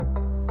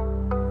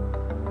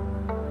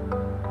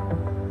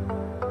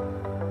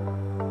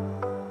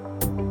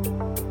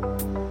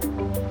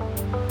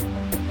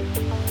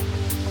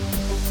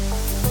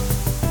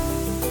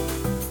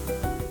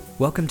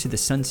Welcome to the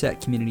Sunset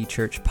Community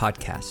Church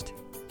podcast.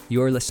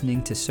 You're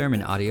listening to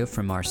sermon audio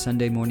from our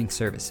Sunday morning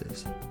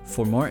services.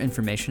 For more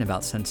information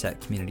about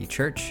Sunset Community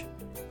Church,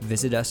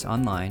 visit us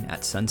online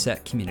at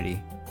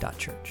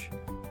sunsetcommunity.church.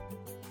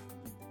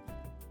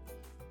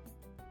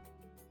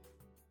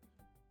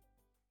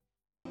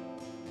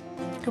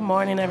 Good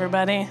morning,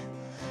 everybody.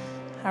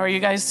 How are you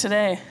guys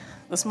today,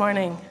 this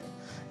morning?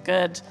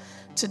 Good.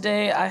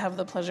 Today, I have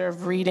the pleasure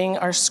of reading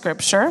our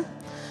scripture,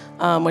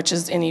 which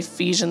is in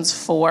Ephesians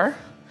 4,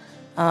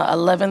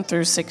 11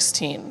 through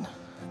 16.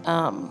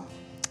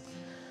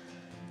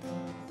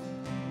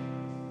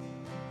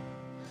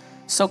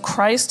 So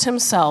Christ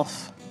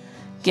himself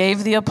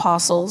gave the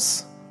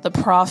apostles, the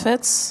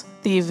prophets,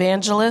 the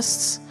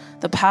evangelists,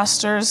 the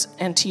pastors,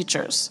 and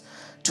teachers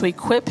to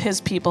equip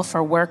his people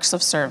for works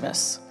of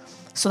service,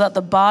 so that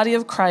the body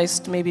of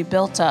Christ may be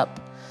built up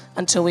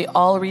until we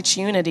all reach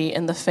unity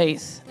in the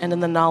faith and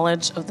in the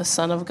knowledge of the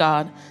Son of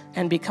God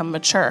and become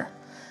mature,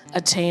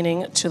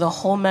 attaining to the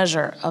whole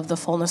measure of the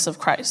fullness of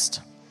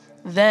Christ.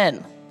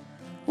 Then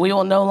we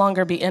will no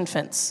longer be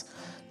infants,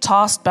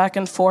 tossed back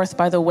and forth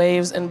by the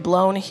waves and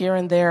blown here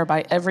and there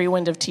by every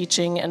wind of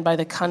teaching and by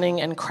the cunning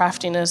and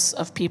craftiness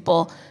of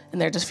people in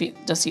their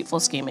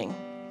deceitful scheming.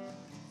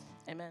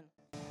 Amen.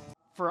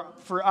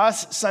 For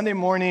us, Sunday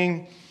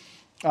morning,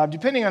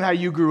 depending on how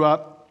you grew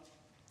up,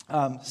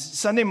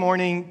 Sunday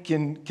morning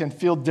can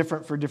feel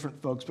different for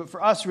different folks. But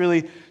for us,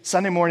 really,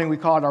 Sunday morning, we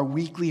call it our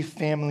weekly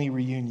family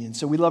reunion.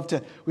 So we love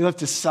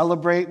to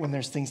celebrate when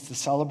there's things to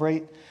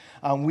celebrate.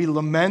 We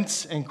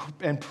lament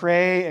and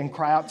pray and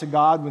cry out to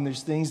God when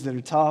there's things that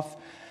are tough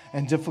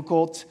and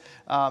difficult.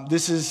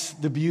 This is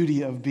the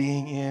beauty of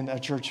being in a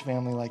church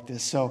family like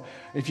this. So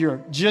if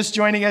you're just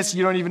joining us,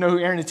 you don't even know who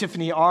Aaron and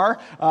Tiffany are,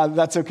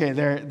 that's okay.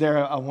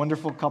 They're a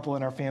wonderful couple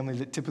in our family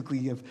that typically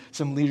give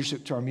some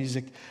leadership to our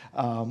music.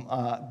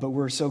 But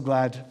we're so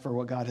glad for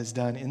what God has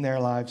done in their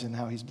lives and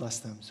how he's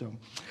blessed them.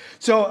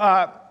 So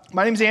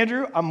my name's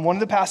Andrew. I'm one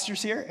of the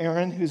pastors here.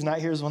 Aaron, who's not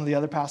here, is one of the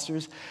other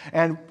pastors.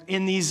 And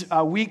in these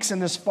weeks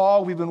and this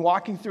fall, we've been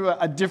walking through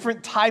a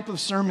different type of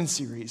sermon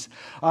series,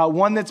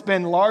 one that's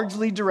been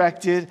largely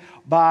directed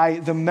by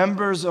the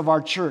members of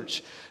our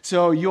church.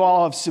 So you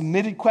all have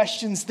submitted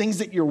questions, things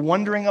that you're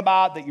wondering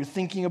about, that you're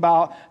thinking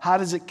about. How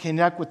does it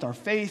connect with our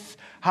faith?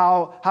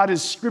 How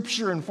does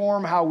Scripture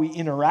inform how we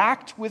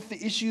interact with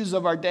the issues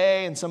of our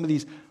day and some of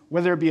these,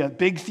 whether it be a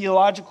big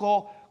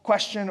theological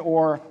question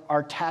or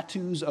are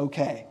tattoos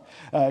okay?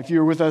 If you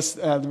were with us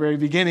at the very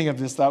beginning of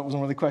this, that was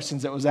one of the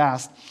questions that was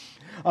asked.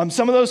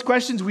 Some of those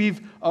questions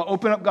we've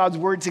opened up God's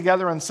Word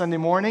together on Sunday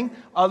morning.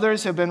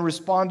 Others have been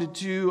responded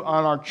to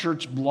on our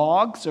church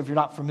blog. So if you're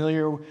not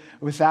familiar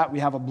with that, we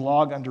have a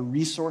blog under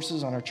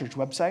resources on our church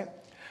website.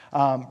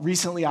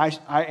 Recently, I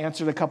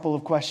answered a couple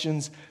of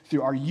questions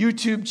through our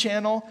YouTube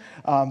channel.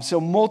 So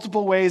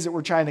multiple ways that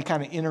we're trying to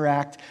kind of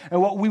interact. And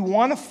what we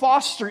want to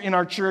foster in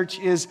our church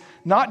is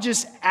not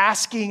just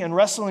asking and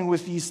wrestling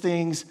with these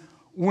things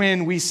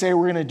when we say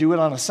we're going to do it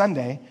on a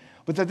Sunday,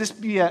 but that this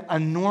be a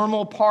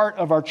normal part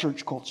of our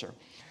church culture,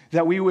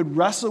 that we would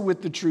wrestle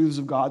with the truths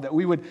of God, that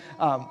we would,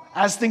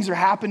 as things are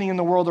happening in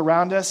the world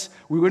around us,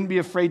 we wouldn't be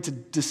afraid to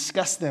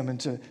discuss them and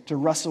to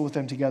wrestle with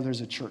them together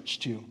as a church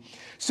too.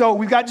 So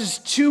we've got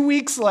just 2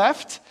 weeks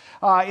left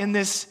in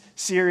this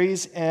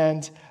series,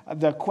 and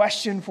the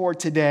question for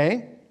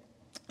today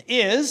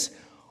is,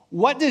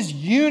 what does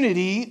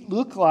unity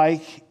look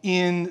like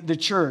in the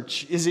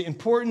church? Is it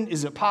important?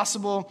 Is it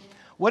possible?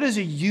 What does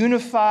a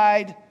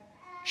unified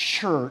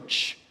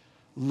church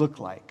look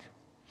like?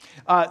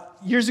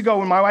 Years ago,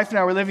 when my wife and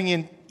I were living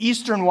in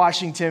Eastern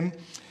Washington,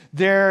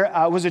 there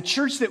was a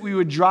church that we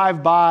would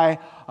drive by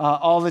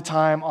all the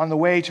time on the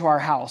way to our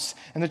house.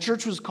 And the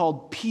church was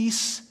called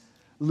Peace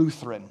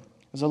Lutheran.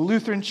 It was a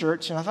Lutheran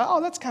church, and I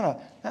thought,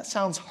 that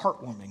sounds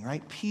heartwarming,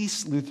 right?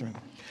 Peace Lutheran.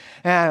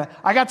 And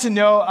I got to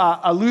know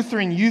a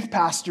Lutheran youth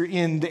pastor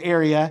in the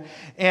area,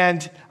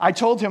 and I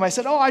told him, I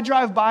said, I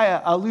drive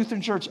by a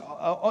Lutheran church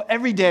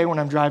every day when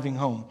I'm driving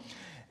home.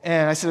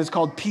 And I said, it's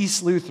called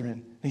Peace Lutheran.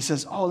 And he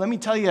says, let me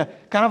tell you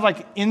kind of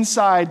like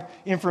inside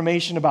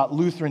information about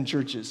Lutheran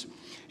churches.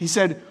 He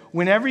said,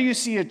 whenever you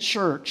see a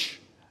church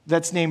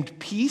that's named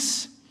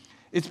Peace,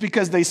 it's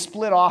because they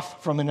split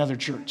off from another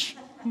church.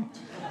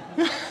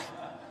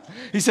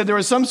 He said there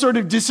was some sort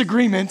of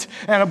disagreement,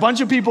 and a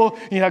bunch of people,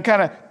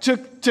 kind of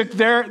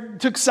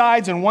took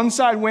sides, and one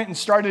side went and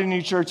started a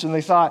new church, and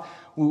they thought,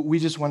 we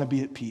just want to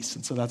be at peace.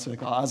 And so that's what I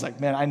call it. I was like,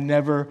 man, I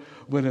never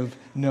would have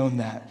known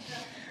that.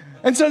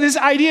 And so this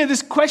idea,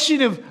 this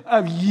question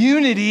of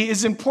unity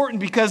is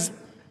important because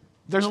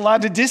there's a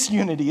lot of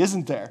disunity,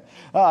 isn't there?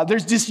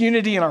 There's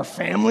disunity in our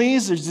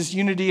families. There's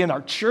disunity in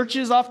our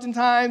churches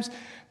oftentimes.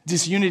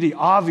 Disunity,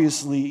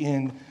 obviously,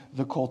 in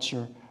the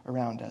culture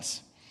around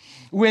us.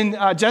 When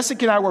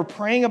Jessica and I were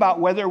praying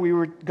about whether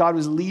God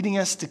was leading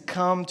us to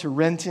come to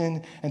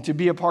Renton and to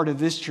be a part of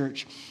this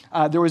church,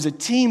 there was a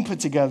team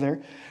put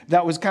together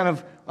that was kind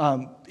of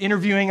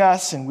interviewing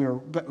us, and we were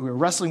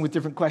wrestling with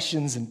different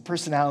questions and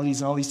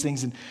personalities and all these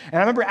things. And I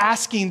remember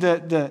asking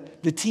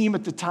the team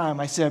at the time,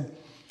 I said,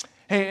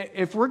 hey,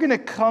 if we're going to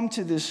come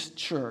to this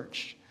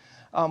church,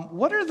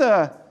 what are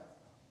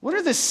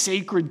the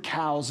sacred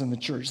cows in the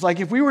church? Like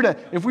if we were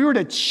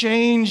to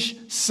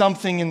change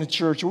something in the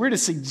church, or we were to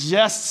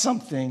suggest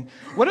something,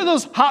 what are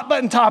those hot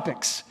button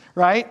topics,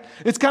 right?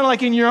 It's kind of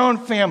like in your own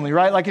family,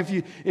 right? Like if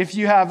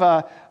you have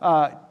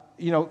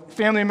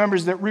family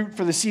members that root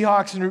for the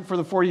Seahawks and root for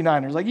the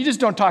 49ers, like you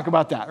just don't talk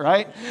about that,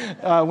 right?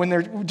 When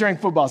they're during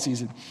football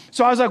season.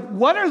 So I was like,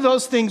 what are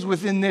those things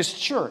within this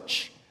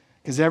church?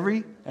 Because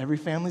every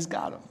family's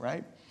got them,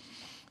 right?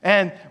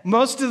 And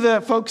most of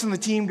the folks on the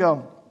team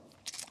go,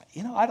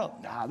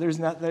 there's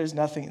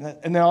nothing.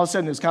 And then all of a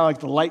sudden, it was kind of like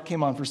the light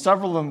came on for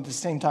several of them at the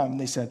same time, and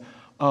they said,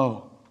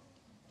 oh,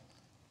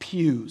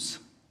 pews.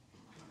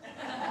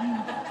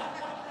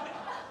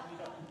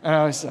 And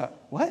I was like,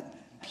 what?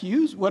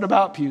 Pews? What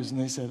about pews?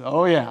 And they said,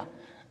 oh, yeah.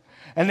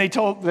 And they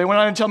went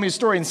on to tell me a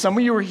story, and some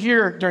of you were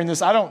here during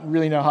this. I don't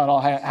really know how it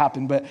all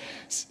happened, but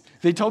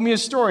they told me a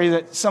story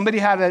that somebody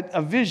had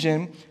a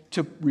vision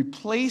to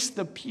replace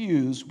the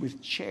pews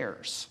with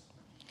chairs.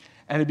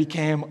 And it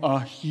became a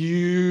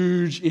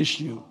huge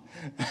issue.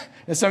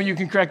 And some of you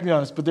can correct me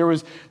on this, but there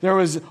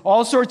was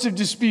all sorts of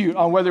dispute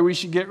on whether we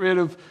should get rid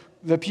of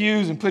the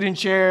pews and put in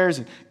chairs,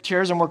 and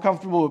chairs are more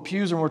comfortable, but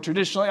pews are more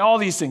traditional, all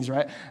these things,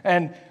 right?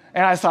 And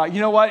I thought, you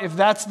know what, if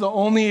that's the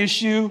only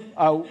issue,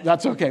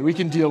 that's okay, we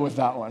can deal with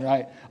that one,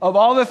 right? Of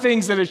all the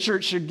things that a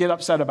church should get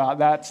upset about,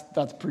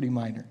 that's pretty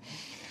minor.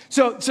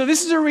 So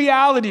this is a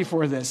reality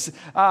for this.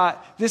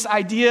 This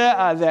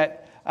idea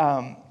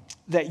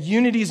that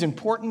unity is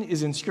important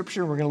is in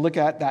Scripture, and we're going to look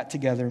at that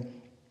together.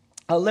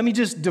 Let me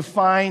just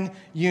define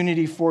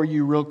unity for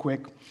you real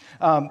quick.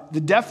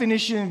 The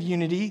definition of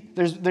unity,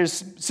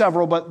 there's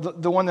several,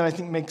 but the one that I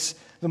think makes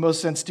the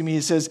most sense to me,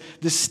 it says,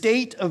 the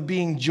state of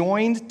being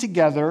joined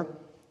together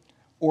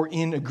or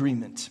in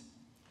agreement.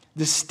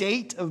 The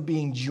state of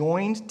being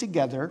joined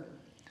together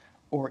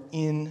or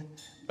in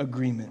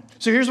agreement.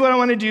 So here's what I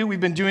want to do.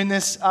 We've been doing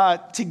this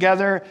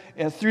together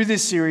through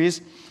this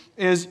series.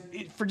 Is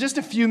for just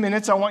a few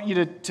minutes, I want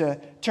you to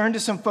turn to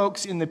some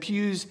folks in the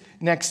pews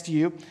next to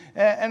you,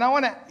 and I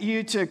want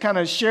you to kind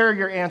of share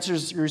your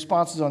answers, your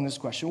responses on this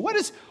question.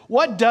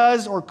 What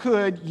does or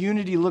could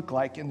unity look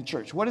like in the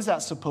church? What is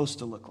that supposed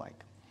to look like?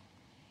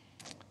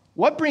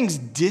 What brings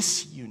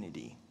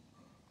disunity?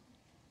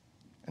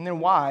 And then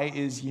why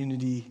is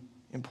unity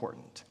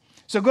important?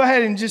 So go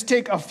ahead and just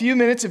take a few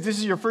minutes. If this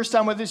is your first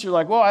time with us, you're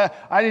like, well,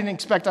 I didn't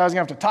expect I was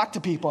going to have to talk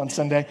to people on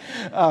Sunday.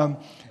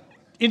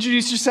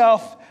 Introduce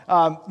yourself.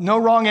 No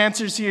wrong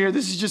answers here.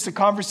 This is just a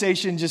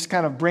conversation, just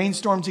kind of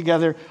brainstorm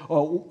together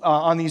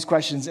on these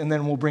questions, and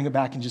then we'll bring it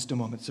back in just a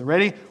moment. So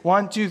ready?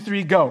 1, 2,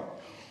 3, go.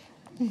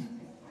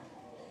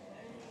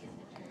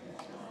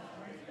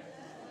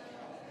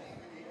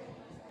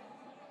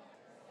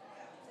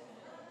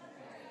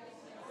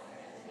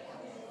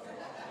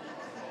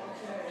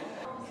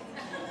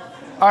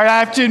 All right, I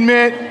have to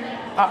admit,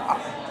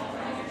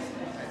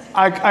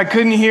 I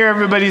couldn't hear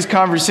everybody's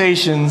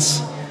conversations.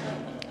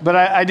 But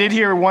I did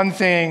hear one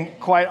thing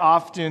quite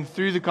often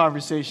through the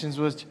conversations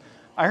was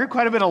I heard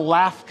quite a bit of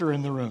laughter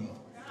in the room.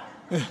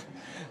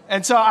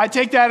 And so I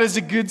take that as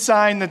a good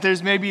sign that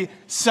there's maybe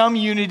some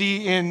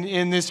unity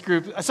in this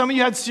group. Some of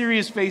you had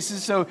serious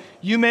faces, so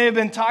you may have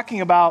been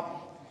talking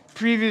about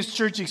previous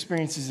church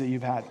experiences that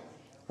you've had,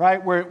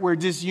 right? Where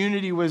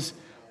disunity was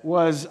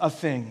a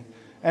thing.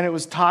 And it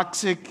was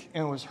toxic,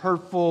 and it was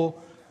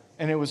hurtful,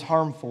 and it was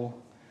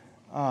harmful.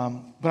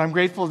 But I'm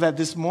grateful that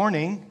this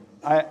morning,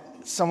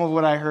 some of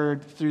what I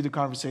heard through the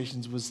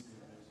conversations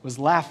was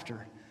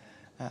laughter.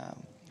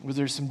 Was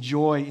there some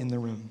joy in the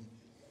room?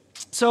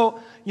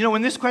 So,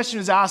 when this question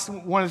was asked,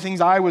 one of the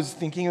things I was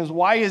thinking is,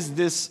 why is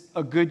this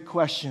a good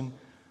question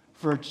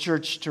for a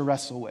church to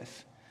wrestle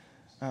with?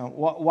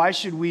 Why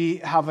should we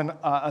have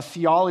a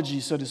theology,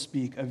 so to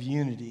speak, of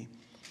unity?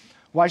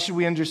 Why should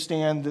we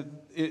understand that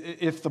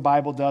if the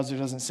Bible does or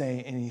doesn't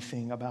say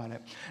anything about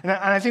it? And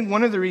I think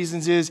one of the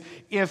reasons is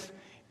if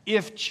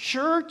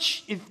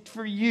church,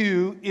 for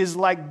you, is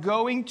like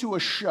going to a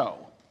show,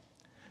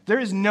 there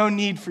is no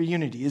need for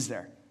unity, is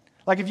there?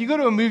 Like if you go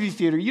to a movie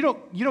theater, you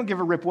don't give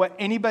a rip what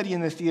anybody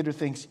in the theater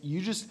thinks.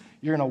 You're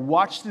going to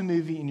watch the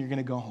movie and you're going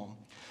to go home.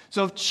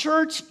 So if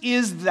church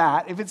is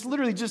that, if it's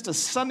literally just a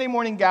Sunday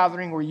morning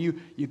gathering where you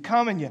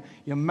come and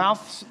you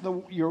mouth the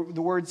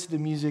words to the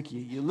music,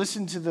 you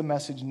listen to the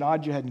message,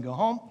 nod your head and go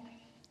home,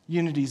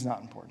 unity is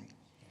not important.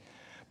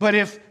 But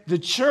if the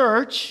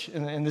church,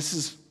 and this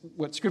is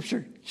what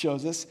Scripture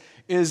shows us,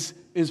 is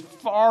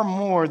far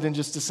more than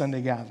just a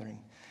Sunday gathering.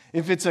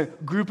 If it's a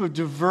group of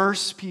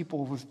diverse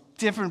people with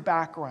different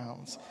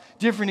backgrounds,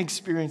 different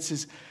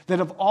experiences that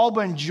have all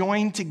been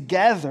joined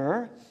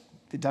together,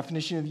 the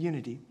definition of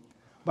unity,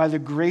 by the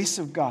grace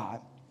of God,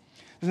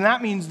 then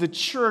that means the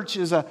church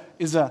is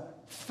a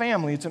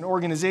family, it's an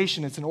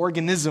organization, it's an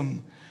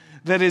organism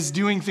that is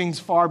doing things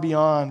far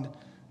beyond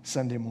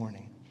Sunday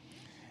morning.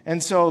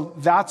 And so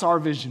that's our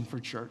vision for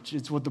church.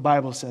 It's what the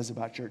Bible says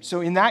about church.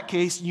 So in that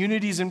case,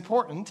 unity is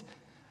important.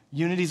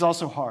 Unity is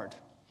also hard.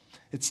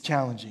 It's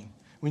challenging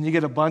when you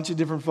get a bunch of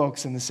different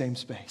folks in the same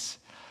space.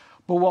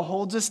 But what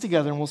holds us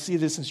together, and we'll see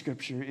this in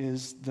Scripture,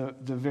 is the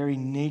very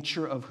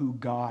nature of who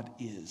God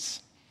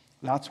is.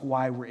 That's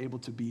why we're able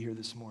to be here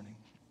this morning.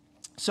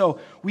 So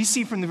we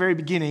see from the very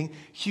beginning,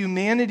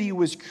 humanity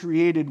was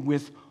created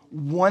with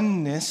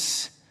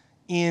oneness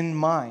in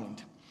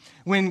mind.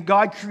 When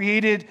God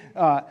created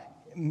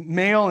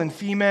male and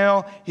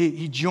female,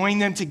 he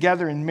joined them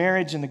together in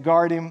marriage in the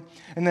garden.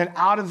 And then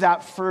out of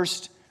that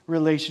first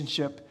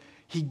relationship,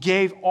 he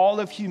gave all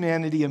of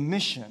humanity a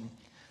mission.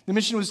 The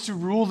mission was to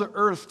rule the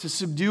earth, to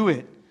subdue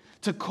it,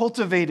 to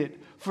cultivate it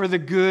for the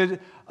good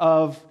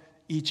of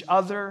each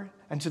other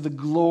and to the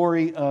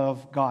glory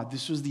of God.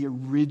 This was the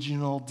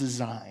original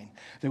design,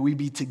 that we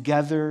be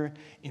together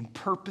in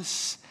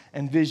purpose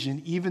and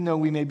vision, even though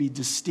we may be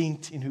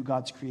distinct in who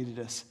God's created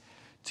us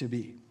to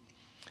be.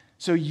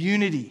 So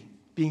unity,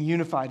 being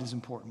unified, is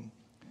important.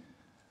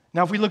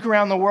 Now, if we look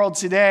around the world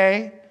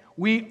today,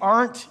 we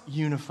aren't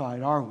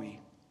unified, are we?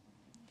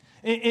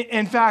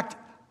 In fact,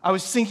 I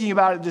was thinking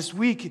about it this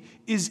week.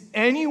 Is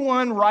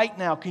anyone right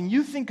now, can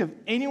you think of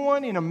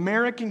anyone in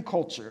American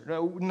culture,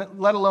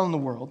 let alone the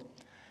world,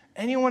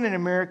 anyone in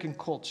American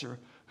culture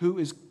who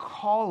is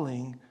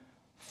calling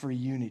for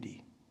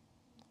unity?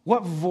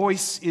 What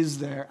voice is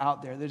there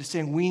out there that is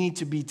saying we need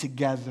to be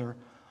together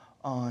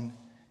on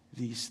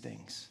these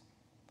things?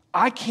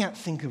 I can't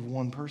think of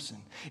one person.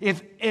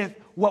 If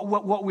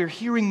what we're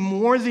hearing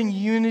more than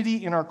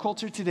unity in our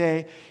culture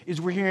today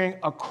is we're hearing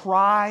a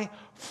cry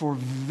for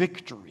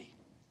victory,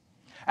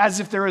 as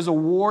if there is a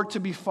war to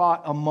be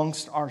fought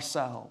amongst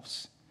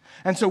ourselves.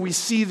 And so we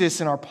see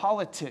this in our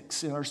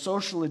politics, in our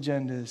social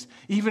agendas,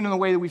 even in the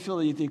way that we feel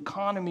that the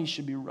economy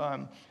should be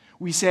run.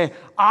 We say,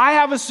 I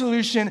have a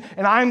solution,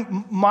 and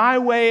I'm my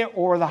way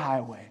or the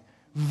highway.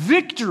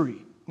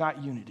 Victory,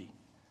 not unity.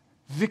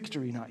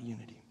 Victory, not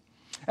unity.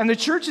 And the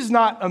church is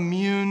not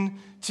immune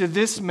to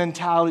this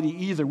mentality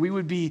either. It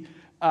would be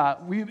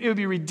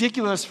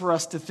ridiculous for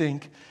us to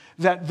think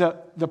that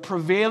the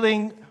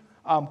prevailing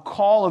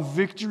call of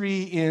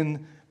victory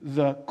in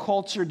the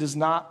culture does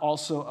not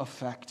also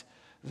affect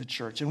the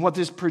church. And what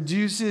this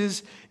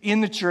produces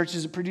in the church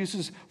is it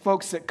produces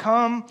folks that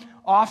come,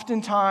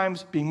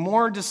 oftentimes being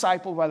more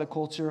discipled by the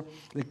culture.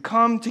 They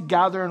come to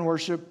gather and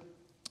worship,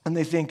 and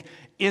they think,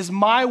 is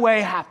my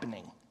way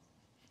happening?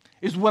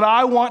 Is what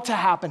I want to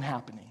happen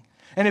happening?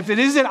 And if it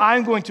isn't,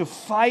 I'm going to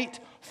fight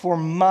for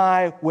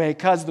my way,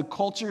 because the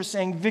culture is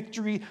saying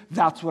victory,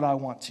 that's what I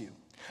want to.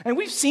 And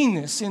we've seen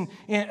this,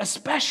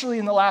 especially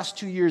in the last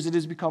 2 years, it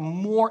has become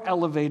more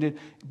elevated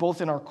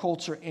both in our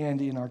culture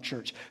and in our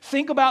church.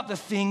 Think about the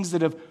things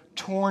that have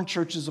torn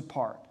churches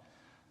apart,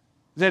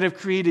 that have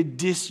created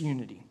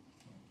disunity.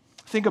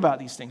 Think about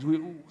these things.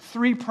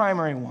 Three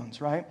primary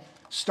ones, right?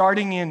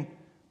 Starting in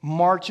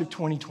March of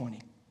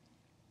 2020.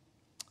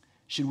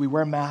 Should we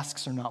wear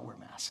masks or not wear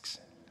masks?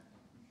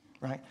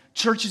 Right?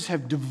 Churches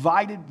have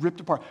divided, ripped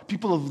apart.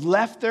 People have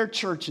left their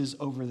churches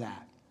over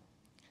that.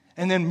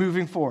 And then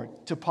moving forward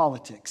to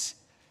politics.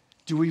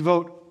 Do we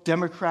vote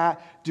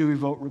Democrat? Do we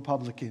vote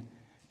Republican?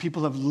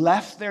 People have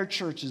left their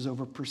churches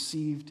over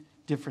perceived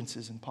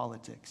differences in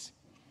politics.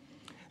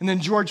 And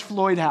then George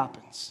Floyd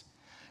happens.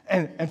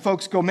 And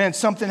folks go, man,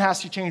 something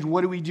has to change.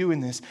 What do we do in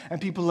this?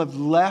 And people have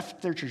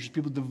left their churches.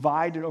 People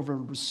divided over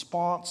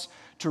response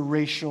to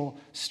racial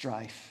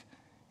strife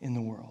in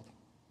the world.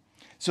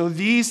 So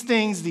these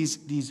things,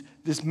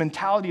 this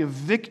mentality of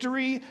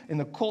victory in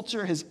the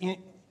culture has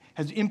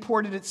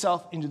imported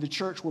itself into the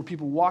church, where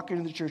people walk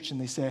into the church and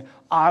they say,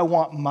 I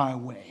want my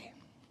way.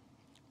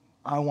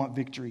 I want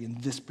victory in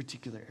this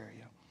particular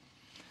area.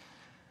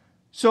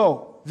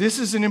 So this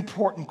is an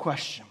important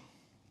question.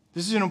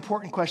 This is an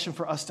important question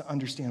for us to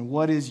understand.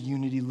 What does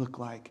unity look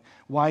like?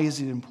 Why is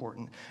it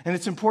important? And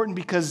it's important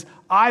because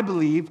I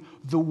believe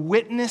the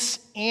witness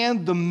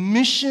and the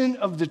mission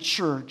of the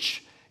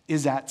church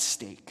is at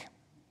stake.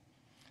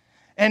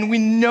 And we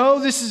know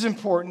this is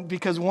important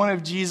because one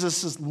of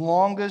Jesus'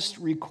 longest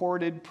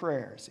recorded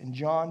prayers in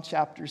John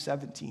chapter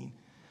 17,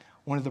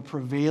 one of the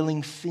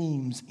prevailing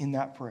themes in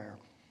that prayer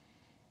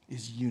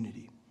is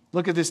unity.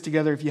 Look at this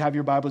together. If you have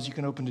your Bibles, you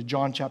can open to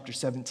John chapter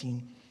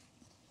 17.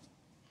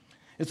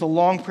 It's a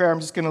long prayer. I'm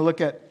just going to look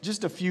at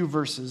just a few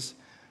verses.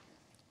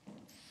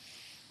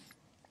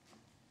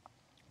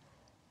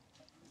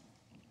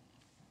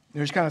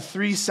 There's kind of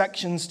three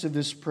sections to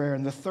this prayer,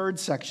 and the third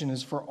section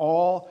is for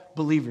all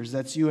believers.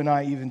 That's you and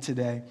I even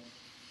today.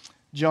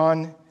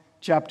 John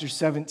chapter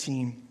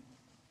 17,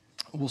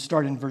 we'll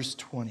start in verse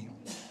 20.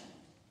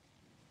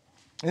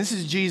 And this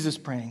is Jesus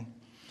praying.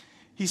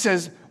 He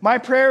says, my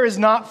prayer is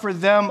not for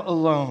them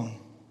alone.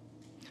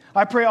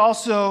 I pray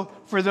also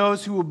for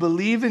those who will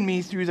believe in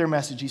me through their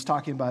message. He's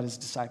talking about his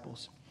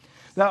disciples.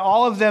 That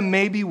all of them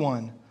may be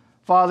one.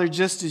 Father,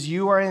 just as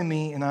you are in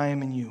me and I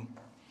am in you.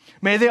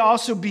 May they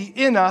also be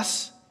in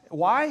us.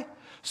 Why?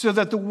 So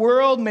that the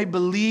world may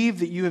believe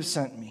that you have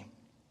sent me.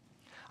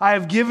 I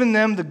have given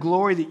them the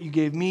glory that you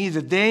gave me,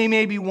 that they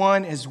may be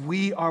one as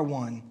we are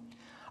one.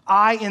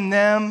 I in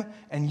them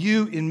and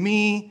you in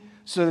me,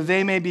 so that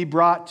they may be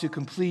brought to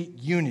complete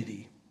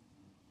unity.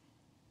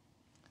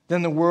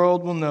 Then the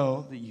world will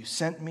know that you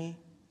sent me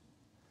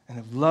and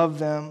have loved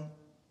them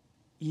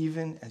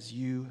even as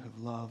you have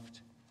loved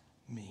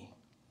me.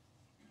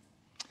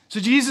 So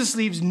Jesus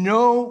leaves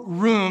no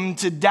room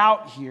to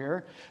doubt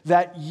here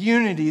that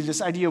unity, this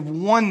idea of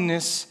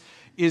oneness,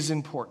 is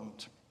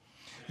important.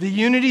 The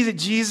unity that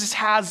Jesus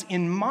has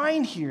in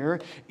mind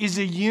here is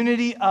a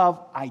unity of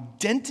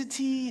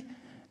identity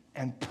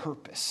and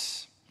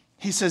purpose.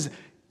 He says,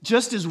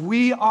 just as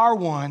we are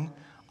one,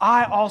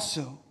 I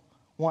also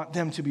want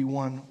them to be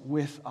one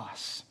with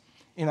us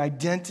in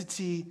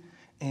identity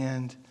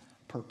and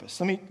purpose.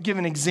 Let me give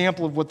an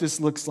example of what this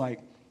looks like.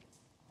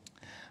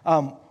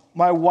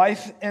 My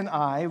wife and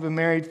I have been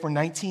married for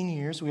 19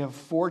 years. We have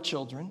 4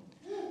 children.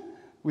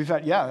 We've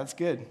had, yeah, that's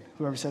good.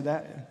 Whoever said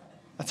that,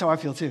 that's how I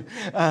feel too.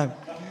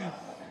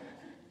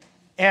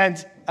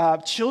 And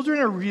children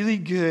are really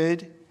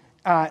good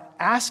at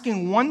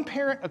asking one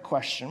parent a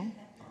question,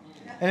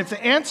 and if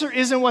the answer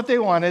isn't what they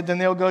wanted, then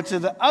they'll go to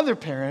the other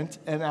parent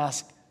and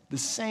ask the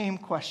same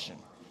question.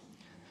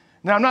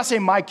 Now, I'm not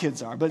saying my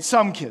kids are, but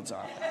some kids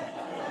are.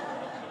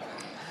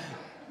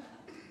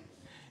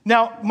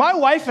 Now, my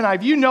wife and I,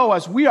 if you know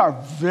us, we are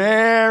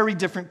very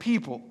different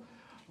people.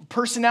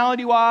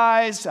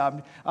 Personality-wise,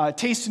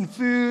 taste in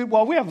food.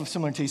 Well, we have a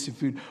similar taste in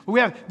food, but we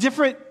have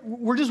different,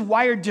 we're just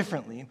wired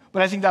differently.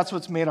 But I think that's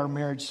what's made our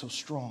marriage so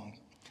strong.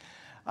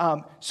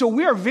 So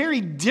we are very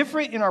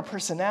different in our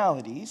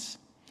personalities,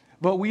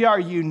 but we are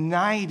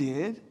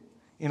united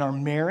in our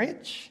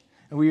marriage,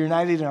 and we are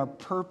united in our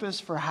purpose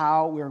for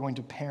how we are going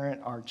to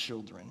parent our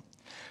children.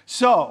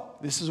 So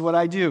this is what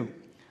I do.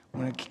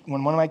 When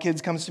one of my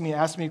kids comes to me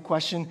and asks me a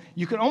question,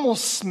 you can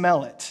almost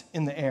smell it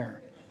in the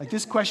air. Like,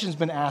 this question's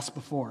been asked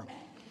before.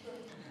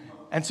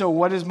 And so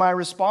what is my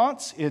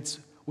response? It's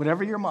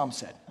whatever your mom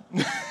said.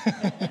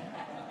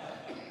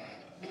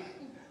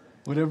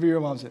 Whatever your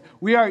mom said.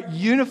 We are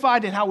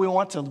unified in how we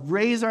want to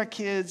raise our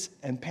kids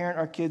and parent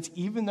our kids,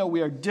 even though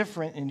we are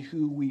different in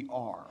who we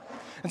are.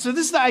 And so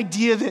this is the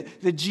idea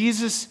that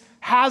Jesus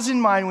has in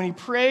mind when he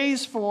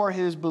prays for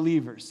his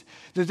believers,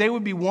 that they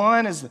would be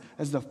one as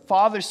the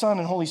Father, Son,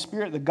 and Holy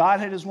Spirit. The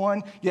Godhead is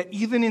one, yet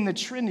even in the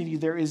Trinity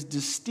there is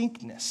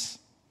distinctness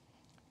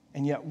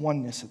and yet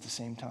oneness at the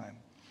same time.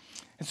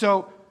 And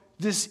so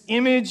this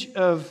image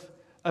of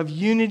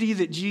unity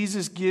that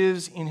Jesus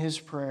gives in his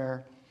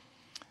prayer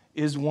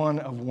is one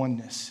of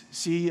oneness.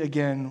 See,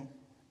 again,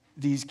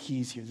 these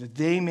keys here, that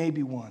they may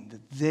be one,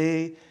 that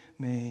they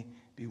may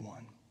be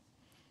one.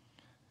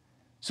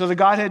 So the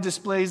Godhead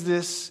displays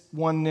this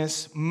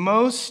oneness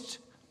most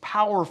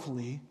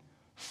powerfully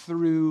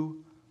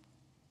through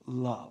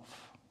love.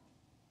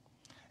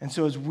 And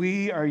so as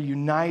we are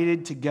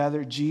united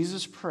together,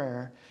 Jesus'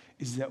 prayer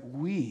is that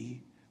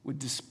we would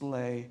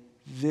display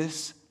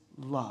this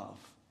love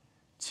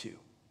too.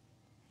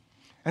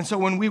 And so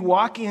when we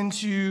walk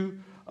into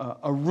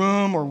a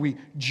room or we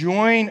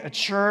join a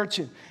church,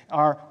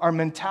 our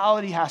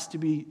mentality has to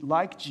be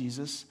like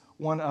Jesus,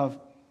 one of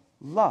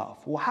love.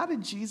 Well, how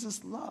did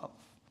Jesus love?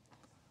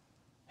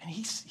 And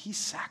he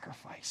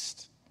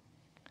sacrificed.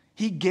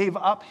 He gave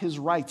up his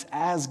rights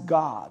as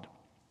God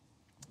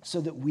so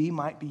that we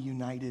might be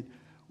united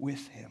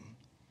with him.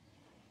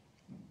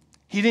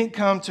 He didn't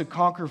come to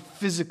conquer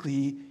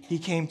physically. He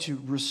came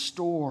to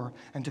restore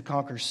and to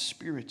conquer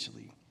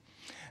spiritually.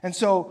 And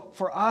so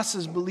for us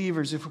as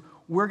believers, if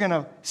we're going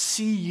to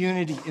see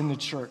unity in the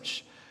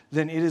church,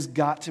 then it has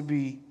got to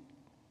be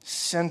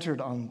centered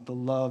on the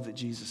love that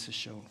Jesus has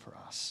shown for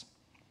us.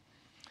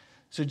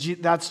 So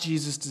that's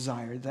Jesus'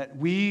 desire, that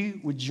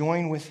we would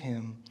join with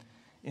him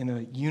in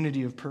a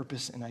unity of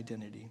purpose and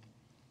identity.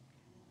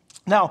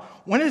 Now,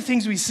 one of the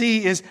things we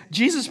see is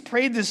Jesus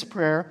prayed this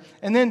prayer,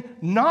 and then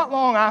not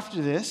long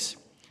after this,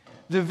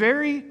 the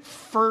very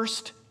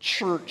first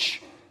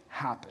church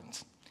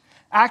happened.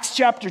 Acts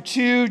chapter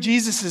 2,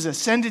 Jesus is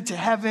ascended to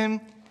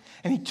heaven,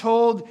 and he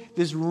told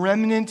this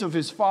remnant of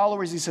his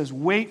followers, he says,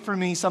 wait for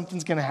me,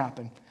 something's going to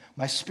happen.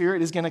 My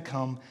Spirit is going to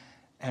come,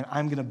 and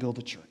I'm going to build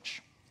a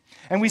church.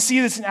 And we see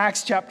this in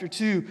Acts chapter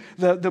 2.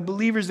 The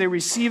believers, they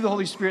receive the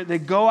Holy Spirit. They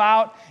go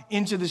out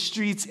into the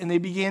streets and they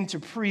begin to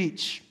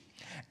preach.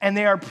 And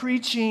they are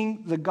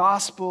preaching the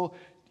gospel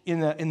in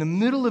the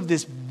middle of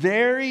this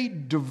very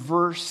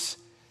diverse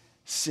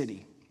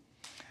city.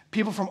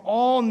 People from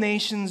all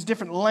nations,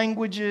 different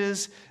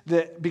languages,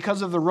 that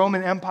because of the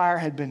Roman Empire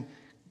had been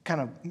kind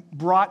of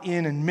brought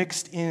in and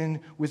mixed in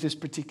with this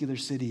particular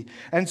city.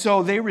 And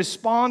so they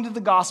respond to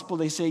the gospel.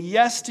 They say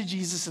yes to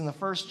Jesus, and the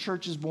first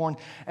church is born.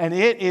 And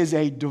it is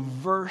a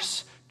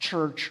diverse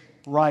church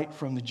right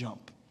from the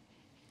jump.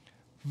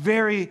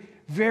 Very,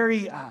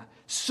 very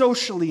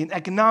socially and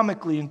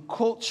economically and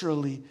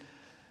culturally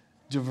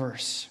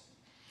diverse.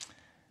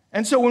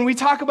 And so when we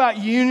talk about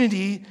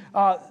unity,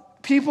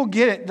 people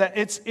get it, that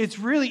it's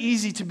really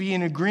easy to be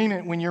in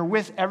agreement when you're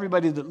with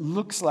everybody that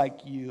looks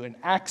like you and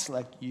acts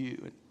like you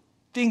and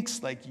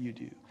thinks like you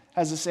do,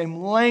 has the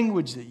same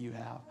language that you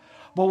have.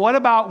 But what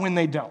about when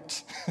they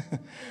don't?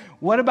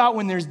 What about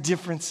when there's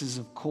differences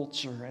of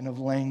culture and of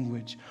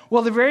language?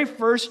 Well, the very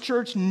first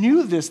church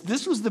knew this.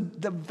 This was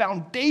the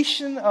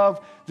foundation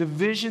of the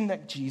vision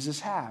that Jesus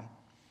had.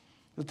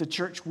 that the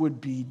church would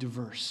be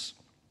diverse.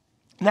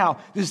 Now,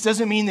 this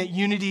doesn't mean that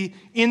unity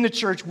in the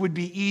church would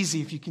be easy.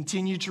 If you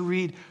continue to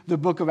read the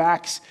book of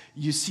Acts,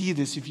 you see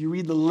this. If you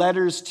read the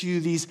letters to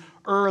these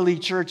early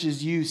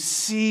churches, you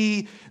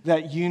see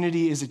that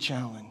unity is a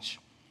challenge.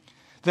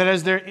 That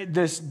as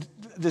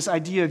this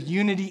idea of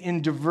unity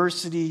in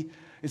diversity,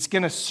 it's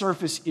going to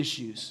surface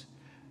issues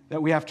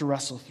that we have to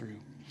wrestle through.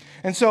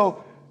 And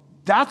so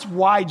that's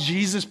why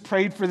Jesus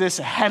prayed for this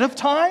ahead of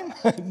time,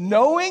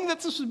 knowing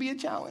that this would be a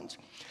challenge.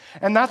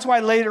 And that's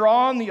why later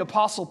on, the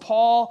Apostle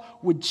Paul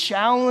would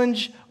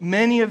challenge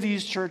many of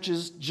these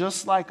churches,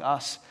 just like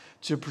us,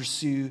 to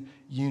pursue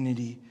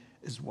unity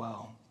as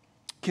well.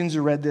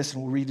 Kinzer read this,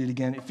 and we'll read it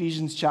again.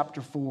 Ephesians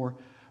chapter 4,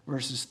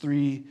 verses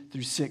 3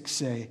 through 6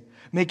 say,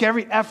 make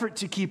every effort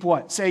to keep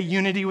what? Say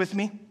unity with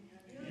me.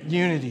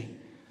 Unity.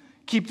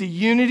 Keep the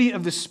unity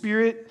of the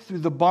Spirit through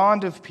the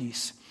bond of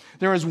peace.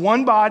 There is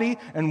one body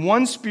and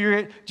one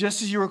Spirit,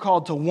 just as you were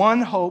called to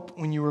one hope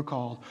when you were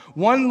called.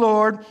 One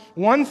Lord,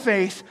 one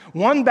faith,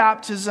 one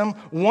baptism,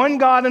 one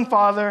God and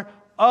Father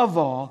of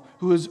all,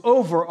 who is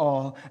over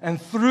all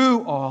and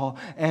through all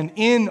and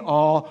in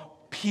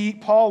all.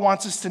 Paul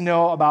wants us to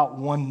know about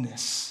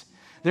oneness.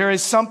 There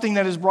is something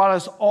that has brought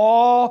us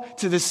all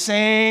to the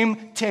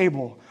same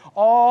table,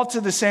 all to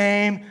the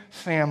same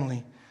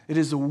family. It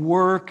is the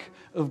work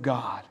of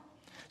God.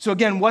 So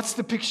again, what's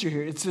the picture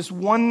here? It's this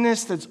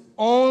oneness that's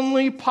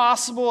only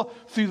possible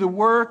through the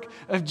work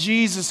of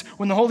Jesus.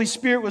 When the Holy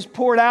Spirit was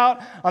poured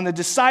out on the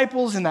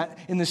disciples in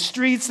the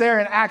streets there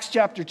in Acts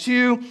chapter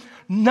 2,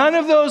 none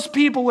of those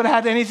people would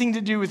have had anything to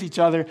do with each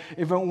other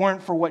if it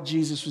weren't for what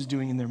Jesus was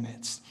doing in their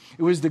midst.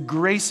 It was the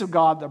grace of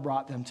God that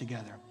brought them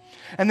together.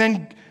 And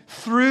then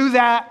through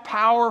that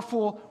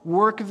powerful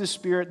work of the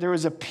Spirit, there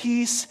is a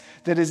peace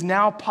that is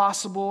now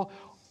possible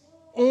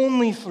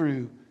only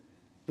through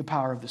the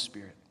power of the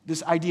Spirit.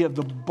 This idea of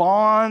the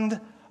bond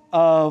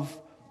of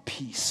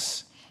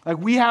peace. Like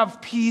we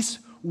have peace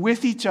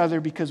with each other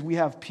because we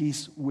have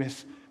peace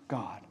with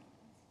God.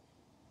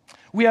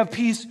 We have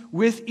peace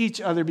with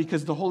each other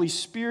because the Holy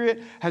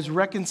Spirit has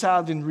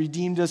reconciled and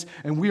redeemed us,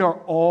 and we are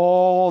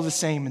all the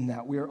same in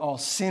that. We are all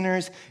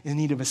sinners in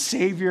need of a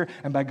Savior,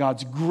 and by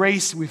God's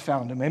grace we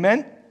found Him.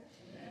 Amen?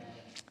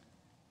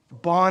 The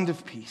bond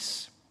of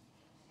peace.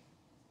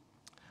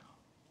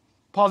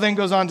 Paul then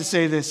goes on to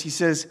say this. He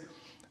says,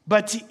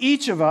 but to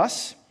each of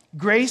us,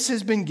 grace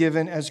has been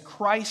given as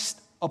Christ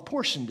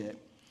apportioned it.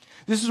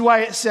 This is why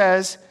it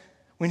says,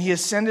 when He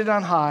ascended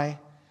on high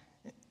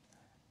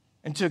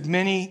and took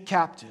many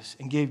captives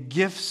and gave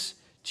gifts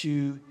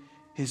to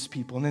His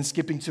people. And then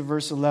skipping to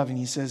verse 11,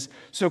 he says,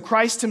 so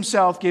Christ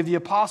Himself gave the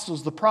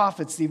apostles, the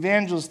prophets, the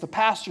evangelists, the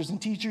pastors,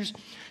 and teachers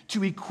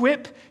to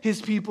equip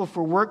His people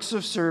for works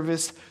of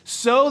service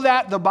so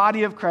that the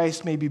body of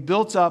Christ may be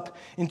built up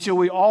until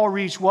we all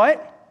reach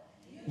what?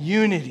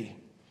 Unity.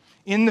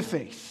 In the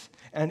faith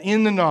and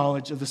in the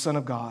knowledge of the Son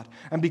of God,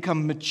 and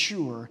become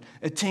mature,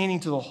 attaining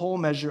to the whole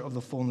measure of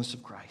the fullness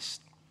of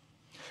Christ.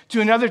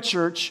 To another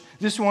church,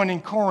 this one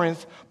in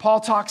Corinth, Paul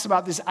talks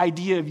about this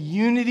idea of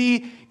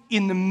unity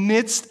in the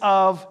midst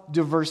of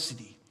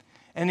diversity.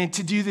 And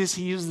to do this,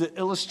 he uses the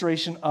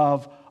illustration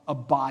of a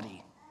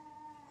body.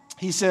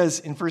 He says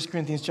in 1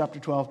 Corinthians chapter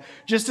 12,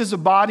 just as a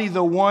body,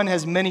 though one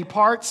has many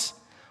parts,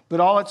 but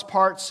all its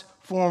parts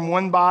form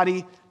one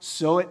body,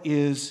 so it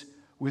is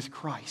with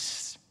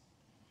Christ.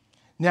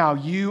 Now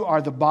you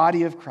are the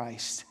body of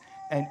Christ,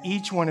 and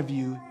each one of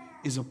you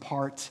is a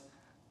part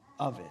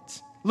of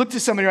it. Look to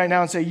somebody right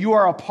now and say, you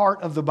are a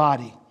part of the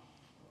body.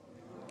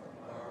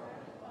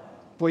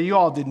 Boy, you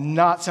all did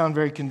not sound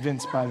very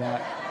convinced by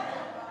that.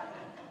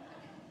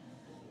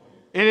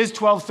 It is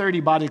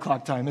 12:30 body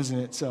clock time, isn't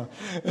it? So,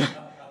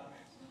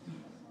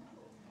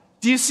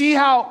 do you see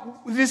how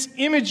this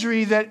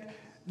imagery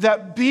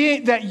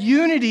that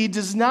unity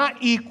does not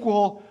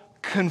equal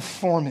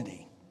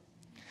conformity?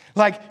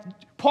 Like,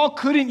 Paul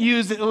couldn't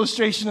use the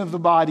illustration of the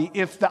body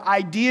if the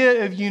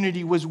idea of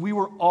unity was we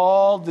were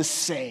all the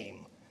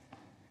same.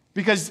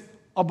 Because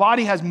a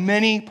body has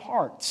many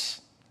parts,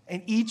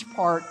 and each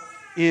part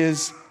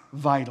is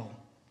vital.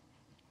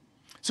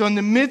 So in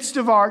the midst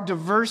of our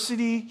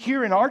diversity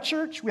here in our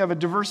church, we have a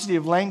diversity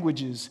of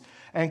languages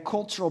and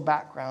cultural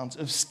backgrounds,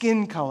 of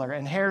skin color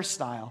and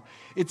hairstyle.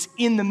 It's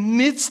in the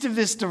midst of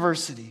this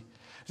diversity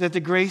that the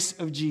grace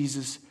of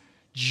Jesus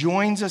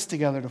joins us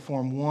together to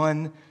form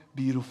one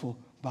beautiful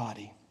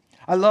body.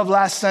 I love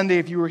last Sunday,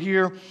 if you were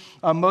here,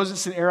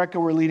 Moses and Erica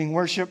were leading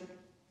worship,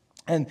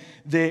 and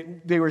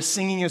they were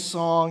singing a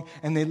song,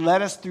 and they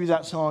led us through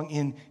that song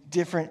in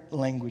different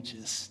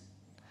languages.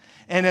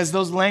 And as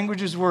those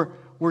languages were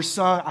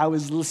sung, I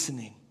was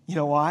listening. You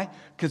know why?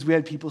 Because we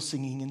had people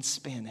singing in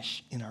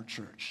Spanish in our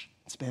church.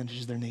 Spanish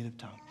is their native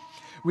tongue.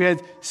 We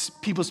had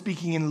people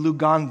speaking in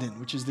Lugandan,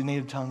 which is the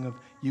native tongue of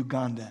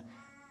Uganda,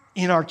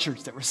 in our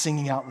church that were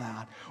singing out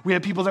loud. We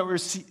had people that were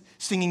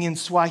singing in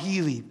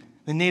Swahili,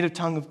 the native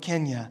tongue of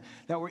Kenya,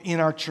 that were in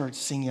our church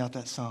singing out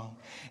that song.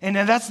 And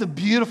that's the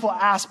beautiful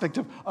aspect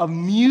of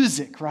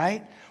music,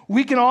 right?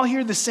 We can all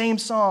hear the same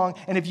song,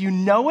 and if you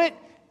know it,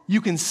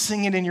 you can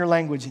sing it in your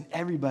language, and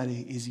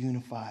everybody is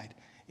unified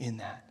in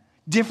that.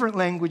 Different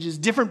languages,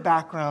 different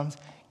backgrounds,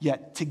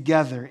 yet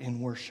together in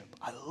worship.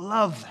 I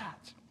love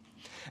that.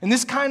 And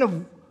this kind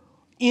of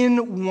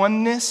in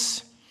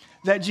oneness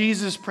that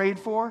Jesus prayed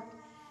for,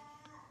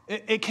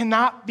 it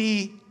cannot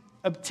be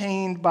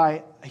obtained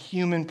by a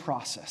human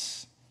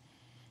process.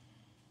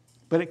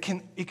 But it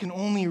can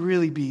only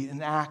really be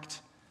an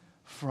act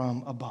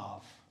from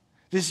above.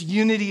 This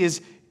unity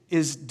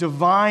is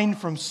divine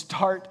from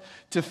start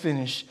to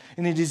finish,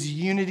 and it is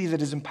unity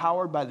that is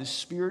empowered by the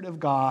Spirit of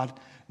God,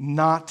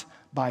 not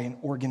by an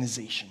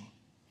organization.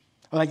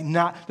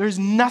 There's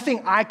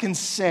nothing I can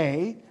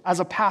say as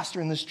a pastor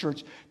in this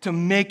church to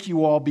make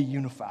you all be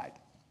unified.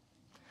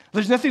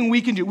 There's nothing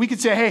we can do. We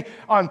could say, hey,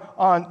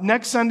 on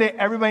next Sunday,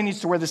 everybody needs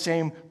to wear the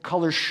same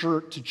color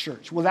shirt to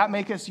church. Will that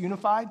make us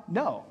unified?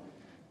 No.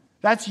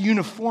 That's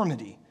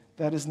uniformity.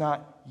 That is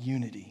not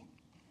unity.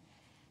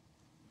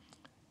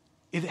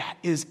 It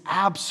is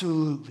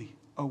absolutely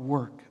a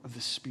work of the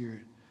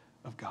Spirit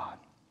of God.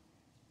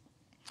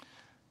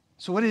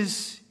 So what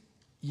does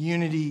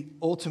unity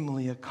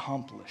ultimately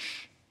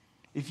accomplish?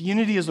 If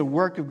unity is a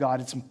work of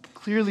God, it's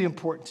clearly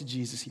important to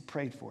Jesus. He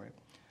prayed for it.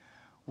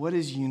 What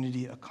does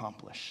unity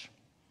accomplish?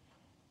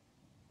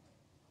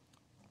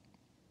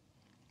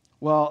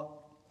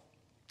 Well,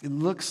 it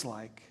looks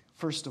like,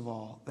 first of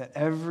all, that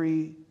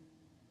every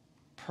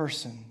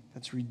person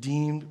that's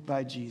redeemed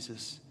by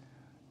Jesus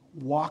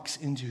walks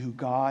into who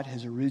God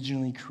has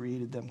originally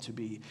created them to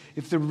be.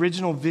 If the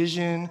original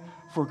vision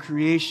for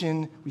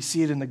creation, we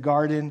see it in the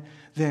garden,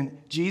 then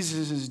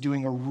Jesus is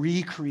doing a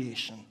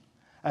recreation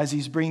as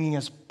he's bringing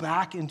us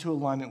back into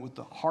alignment with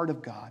the heart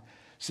of God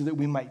so that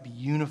we might be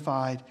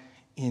unified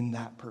in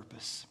that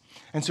purpose.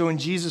 And so in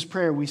Jesus'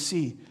 prayer, we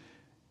see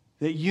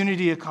that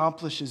unity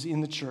accomplishes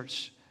in the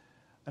church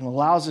and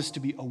allows us to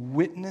be a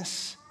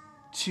witness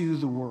to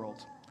the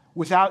world.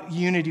 Without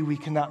unity, we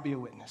cannot be a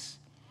witness.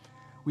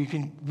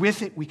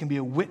 With it, we can be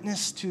a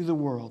witness to the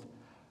world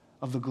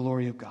of the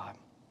glory of God.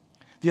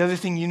 The other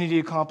thing unity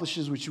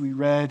accomplishes, which we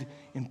read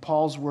in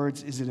Paul's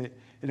words, is that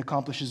it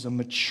accomplishes a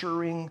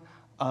maturing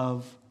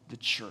of the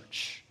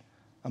church.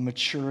 A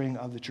maturing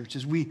of the church.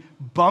 As we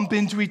bump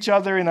into each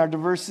other in our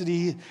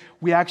diversity,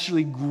 we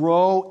actually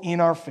grow in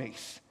our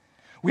faith.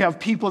 We have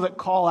people that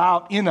call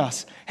out in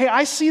us, hey,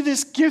 I see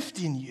this gift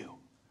in you.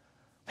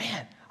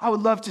 Man, I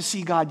would love to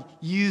see God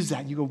use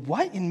that. You go,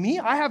 what? In me?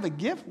 I have a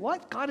gift?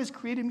 What? God has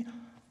created me?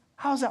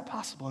 How is that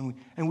possible?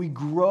 And we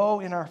grow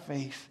in our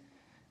faith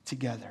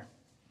together.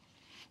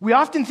 We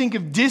often think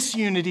of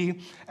disunity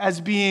as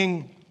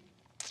being,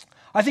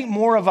 I think,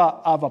 more of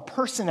a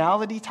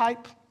personality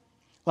type,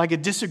 like a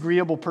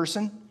disagreeable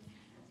person.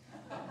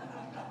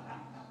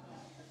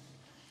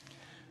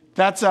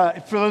 That's,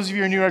 for those of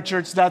you who are new to our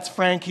church, that's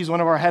Frank. He's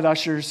one of our head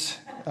ushers.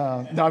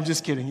 No, I'm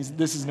just kidding.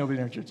 This is nobody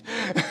in our church.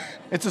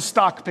 It's a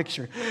stock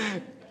picture.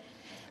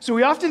 So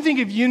we often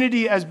think of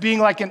unity as being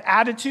like an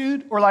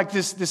attitude or like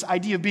this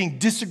idea of being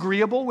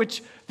disagreeable,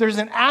 which there's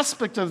an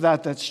aspect of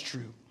that that's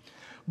true.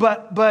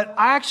 But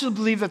I actually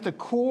believe that the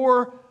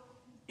core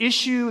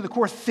issue, the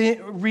core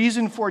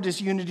reason for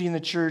disunity in the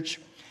church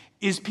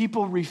is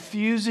people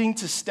refusing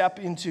to step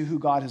into who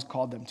God has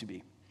called them to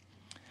be.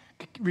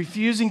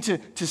 Refusing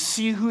to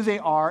see who they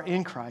are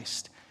in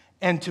Christ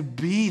and to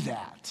be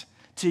that.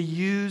 To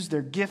use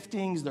their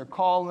giftings, their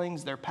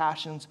callings, their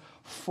passions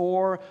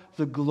for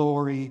the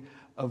glory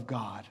of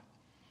God.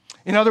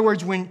 In other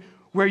words,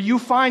 where you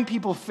find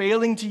people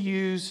failing to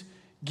use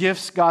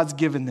gifts God's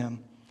given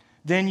them,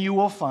 then you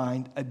will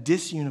find a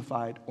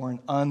disunified or an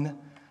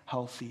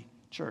unhealthy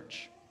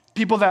church.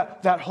 People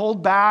that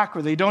hold back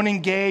or they don't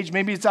engage,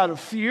 maybe it's out of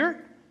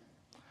fear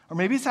or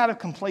maybe it's out of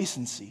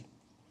complacency.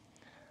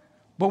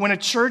 But when a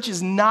church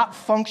is not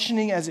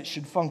functioning as it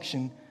should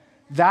function,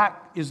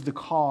 that is the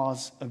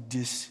cause of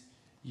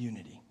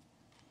disunity.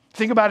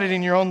 Think about it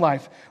in your own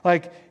life.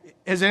 Like,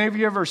 has any of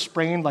you ever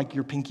sprained like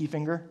your pinky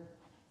finger?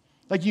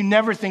 Like you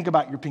never think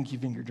about your pinky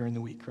finger during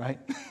the week, right?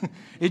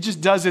 It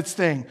just does its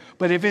thing.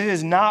 But if it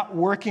is not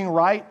working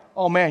right,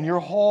 oh man, your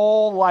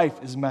whole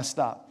life is messed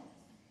up.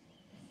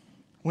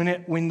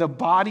 When the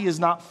body is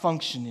not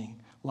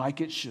functioning like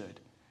it should,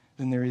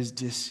 then there is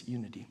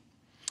disunity.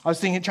 I was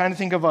trying to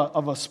think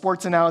of a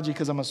sports analogy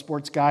because I'm a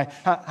sports guy.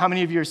 How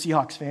many of you are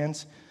Seahawks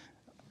fans?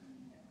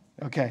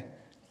 Okay.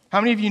 How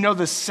many of you know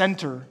the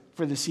center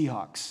for the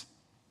Seahawks?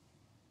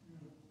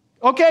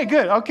 Okay,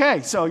 good.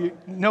 Okay, so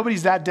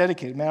nobody's that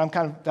dedicated, man.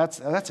 That's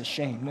a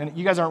shame.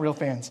 You guys aren't real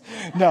fans.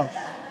 No.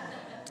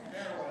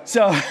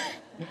 So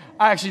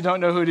I actually don't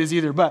know who it is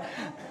either. But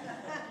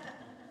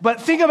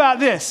think about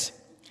this.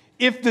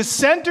 If the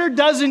center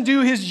doesn't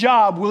do his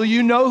job, will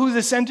you know who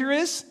the center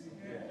is?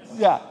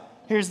 Yeah.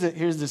 Here's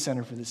the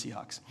center for the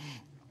Seahawks.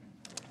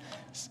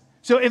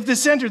 So if the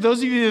center, those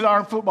of you that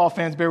aren't football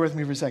fans, bear with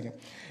me for a second.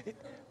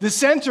 The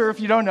center,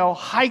 if you don't know,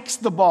 hikes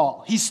the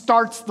ball. He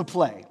starts the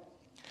play.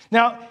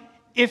 Now,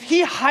 if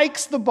he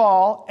hikes the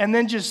ball and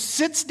then just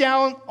sits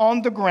down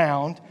on the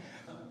ground,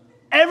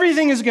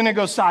 everything is going to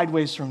go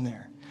sideways from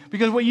there.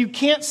 Because what you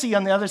can't see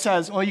on the other side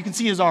is, well, you can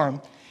see his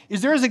arm,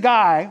 is there is a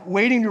guy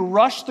waiting to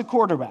rush the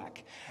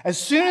quarterback. As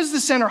soon as the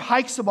center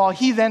hikes the ball,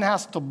 he then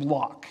has to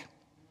block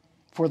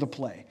for the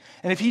play.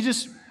 And if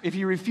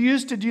he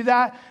refused to do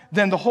that,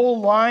 then the whole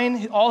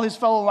line, all his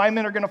fellow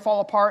linemen are going to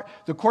fall apart.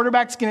 The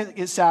quarterback's going to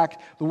get sacked.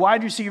 The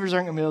wide receivers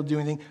aren't going to be able to do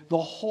anything. The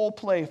whole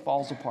play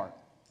falls apart.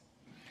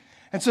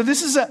 And so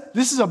this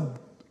is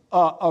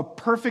a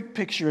perfect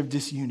picture of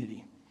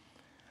disunity.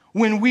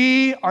 When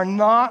we are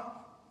not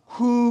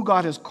who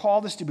God has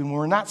called us to be, when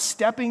we're not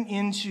stepping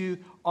into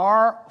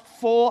our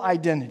full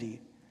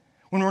identity,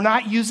 when we're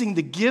not using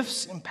the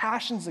gifts and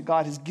passions that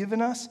God has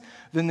given us,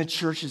 then the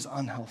church is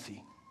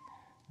unhealthy.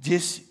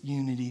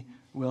 Disunity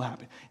will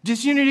happen.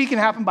 Disunity can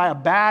happen by a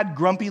bad,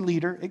 grumpy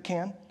leader. It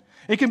can.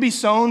 It can be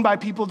sown by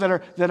people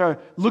that are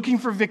looking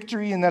for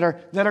victory and that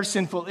are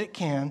sinful. It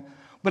can.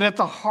 But at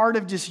the heart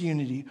of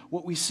disunity,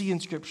 what we see in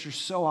Scripture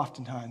so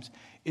oftentimes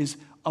is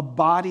a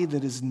body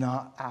that is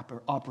not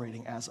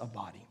operating as a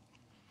body.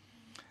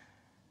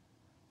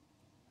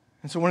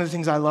 And so one of the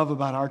things I love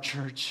about our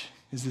church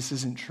is this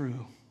isn't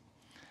true.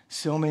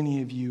 So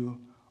many of you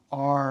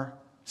are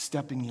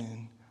stepping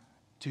in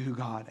to who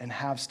God and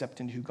have stepped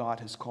into who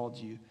God has called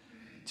you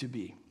to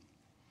be.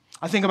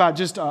 I think about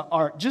just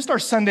our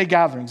Sunday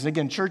gatherings.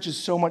 Again, church is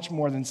so much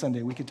more than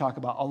Sunday. We could talk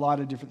about a lot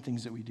of different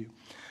things that we do.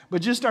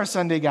 But just our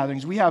Sunday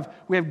gatherings, we have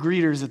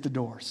greeters at the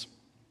doors.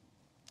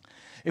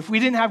 If we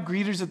didn't have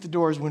greeters at the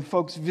doors, when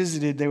folks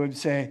visited, they would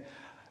say,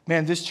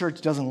 man, this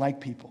church doesn't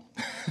like people.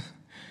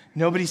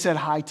 Nobody said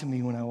hi to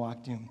me when I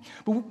walked in.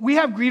 But we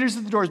have greeters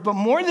at the doors. But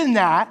more than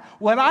that,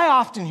 what I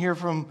often hear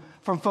from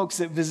folks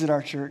that visit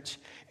our church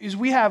is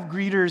we have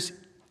greeters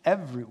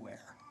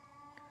everywhere.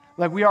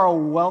 Like we are a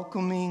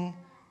welcoming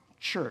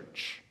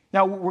church.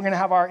 Now, we're going to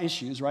have our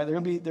issues, right?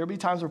 There'll be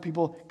times where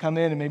people come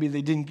in and maybe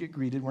they didn't get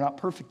greeted. We're not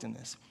perfect in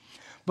this.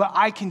 But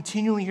I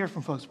continually hear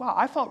from folks, wow,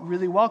 I felt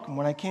really welcome.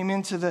 When I came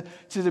into the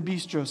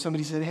bistro,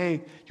 somebody said, hey,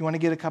 do you want to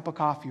get a cup of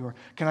coffee? Or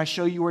can I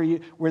show you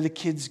where the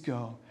kids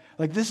go?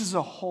 Like this is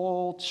a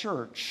whole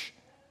church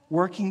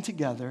working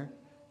together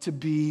to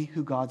be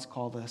who God's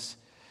called us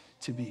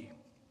to be.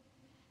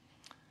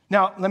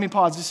 Now, let me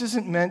pause. This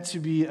isn't meant to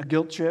be a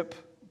guilt trip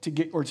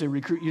to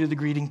recruit you to the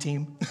greeting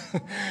team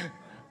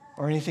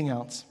or anything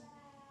else.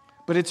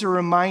 But it's a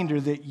reminder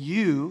that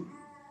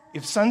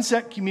if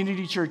Sunset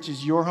Community Church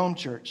is your home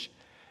church,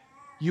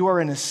 you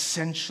are an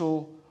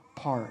essential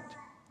part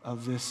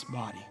of this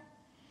body.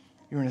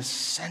 You're an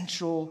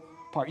essential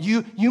part.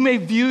 You may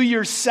view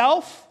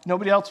yourself,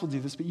 nobody else will do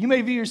this, but you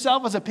may view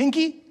yourself as a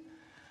pinky,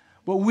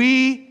 but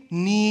we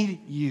need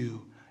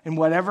you in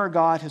whatever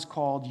God has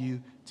called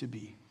you to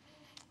be,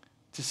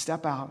 to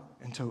step out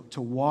and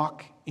to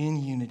walk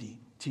in unity,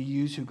 to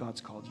use who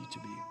God's called you to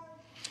be.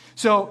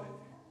 So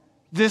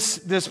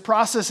this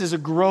process is a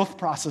growth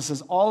process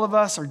as all of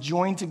us are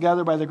joined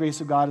together by the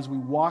grace of God as we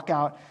walk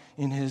out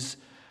in His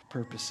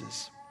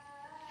purposes.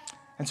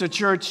 And so,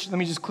 church, let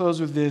me just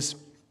close with this.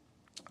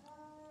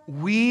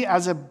 We,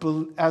 as a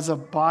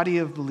body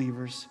of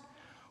believers,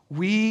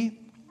 we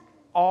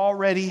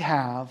already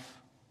have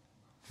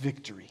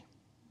victory.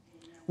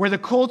 Where the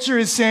culture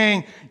is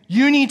saying,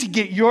 you need to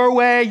get your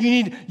way,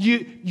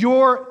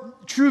 your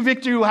true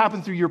victory will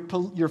happen through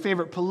your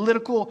favorite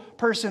political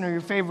person or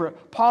your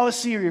favorite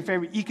policy or your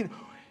favorite economic.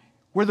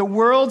 Where the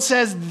world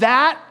says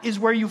that is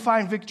where you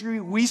find victory,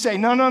 we say,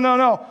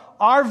 no.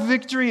 Our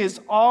victory is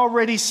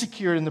already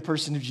secured in the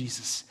person of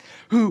Jesus,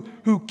 who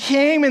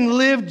came and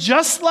lived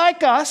just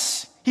like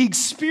us. He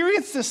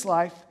experienced this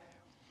life,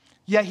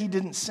 yet He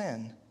didn't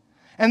sin.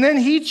 And then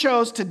He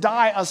chose to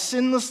die a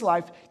sinless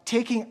life,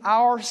 taking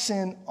our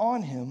sin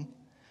on Him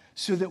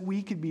so that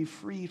we could be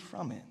freed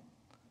from it.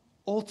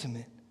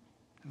 Ultimate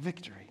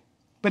victory.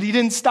 But He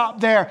didn't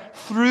stop there.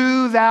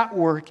 Through that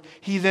work,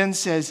 He then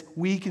says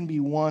we can be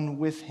one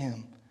with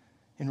Him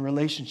in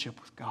relationship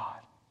with God.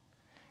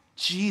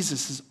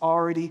 Jesus has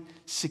already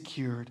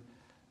secured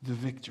the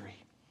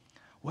victory.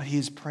 What He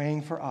is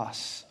praying for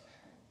us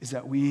is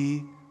that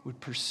we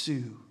would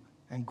pursue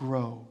and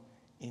grow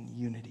in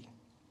unity.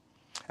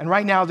 And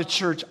right now, the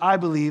church, I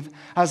believe,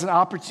 has an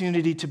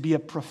opportunity to be a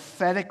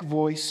prophetic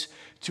voice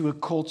to a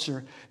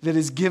culture that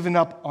has given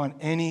up on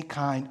any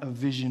kind of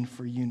vision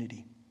for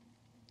unity.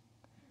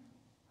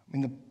 I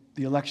mean,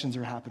 the elections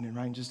are happening,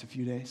 right, in just a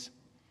few days.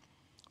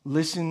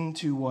 Listen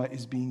to what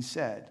is being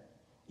said,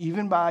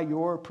 even by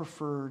your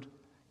preferred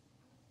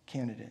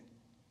candidate.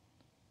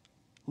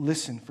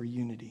 Listen for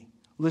unity.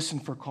 Listen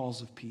for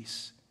calls of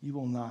peace. You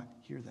will not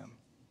hear them.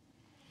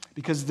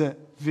 Because the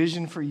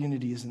vision for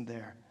unity isn't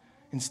there.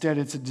 Instead,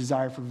 it's a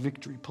desire for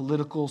victory,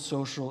 political,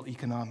 social,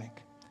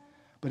 economic.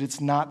 But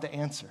it's not the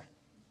answer.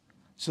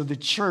 So the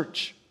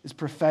church is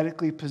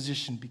prophetically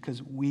positioned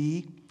because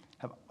we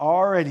have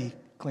already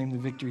claimed the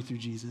victory through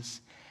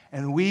Jesus.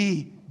 And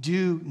we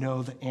do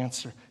know the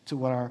answer to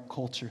what our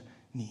culture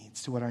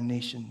needs, to what our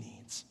nation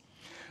needs.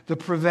 The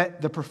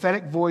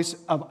prophetic voice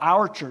of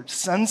our church,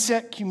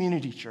 Sunset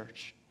Community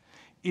Church,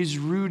 is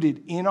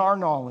rooted in our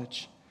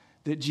knowledge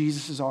that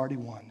Jesus has already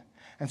won.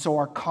 And so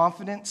our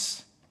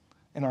confidence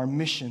and our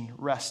mission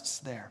rests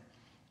there.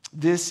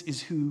 This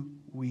is who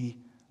we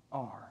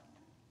are.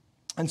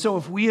 And so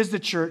if we as the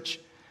church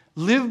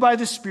live by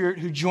the Spirit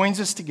who joins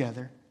us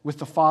together with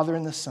the Father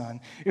and the Son,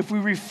 if we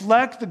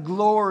reflect the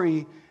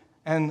glory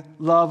and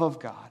love of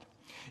God,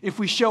 if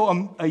we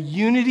show a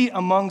unity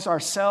amongst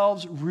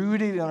ourselves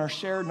rooted in our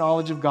shared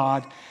knowledge of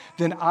God,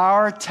 then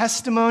our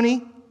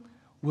testimony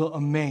will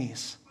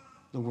amaze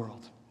the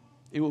world.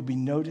 It will be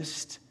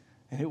noticed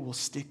and it will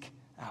stick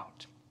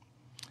out.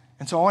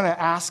 And so I want to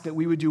ask that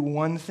we would do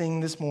one thing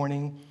this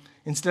morning.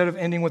 Instead of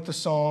ending with the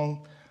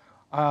song,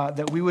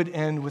 that we would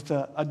end with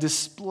a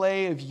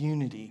display of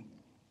unity.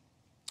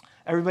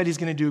 Everybody's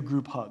going to do a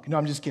group hug. No,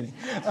 I'm just kidding.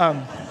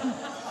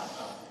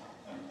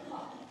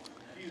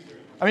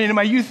 I mean, in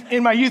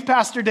my youth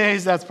pastor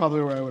days, that's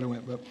probably where I would have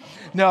went. But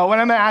no, what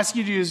I'm going to ask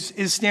you to do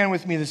is stand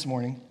with me this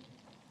morning.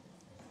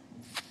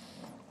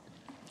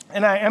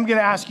 And I am going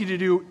to ask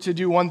you to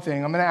do one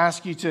thing. I'm going to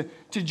ask you to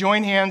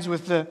join hands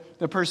with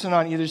the person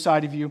on either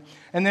side of you.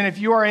 And then if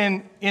you are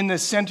in the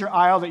center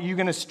aisle, that you're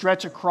going to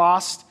stretch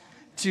across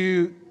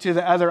to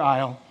the other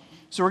aisle.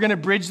 So we're going to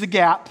bridge the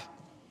gap.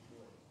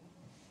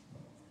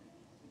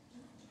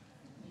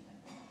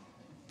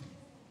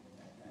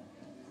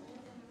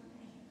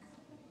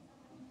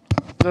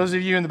 Those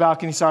of you in the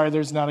balcony, sorry,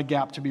 there's not a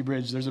gap to be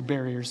bridged. There's a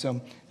barrier,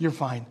 so you're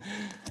fine.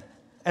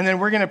 And then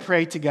we're going to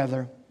pray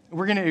together.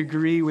 We're going to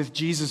agree with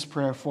Jesus'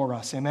 prayer for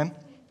us. Amen?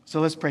 So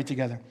let's pray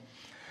together.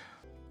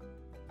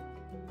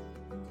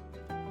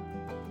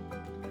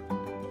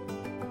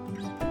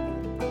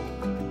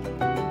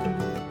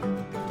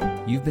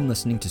 You've been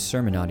listening to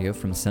sermon audio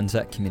from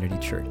Sunset Community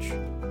Church.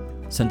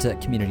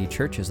 Sunset Community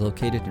Church is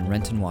located in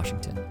Renton,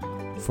 Washington.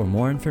 For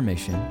more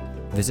information,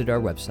 visit our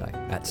website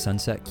at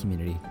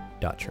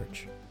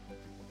sunsetcommunity.church.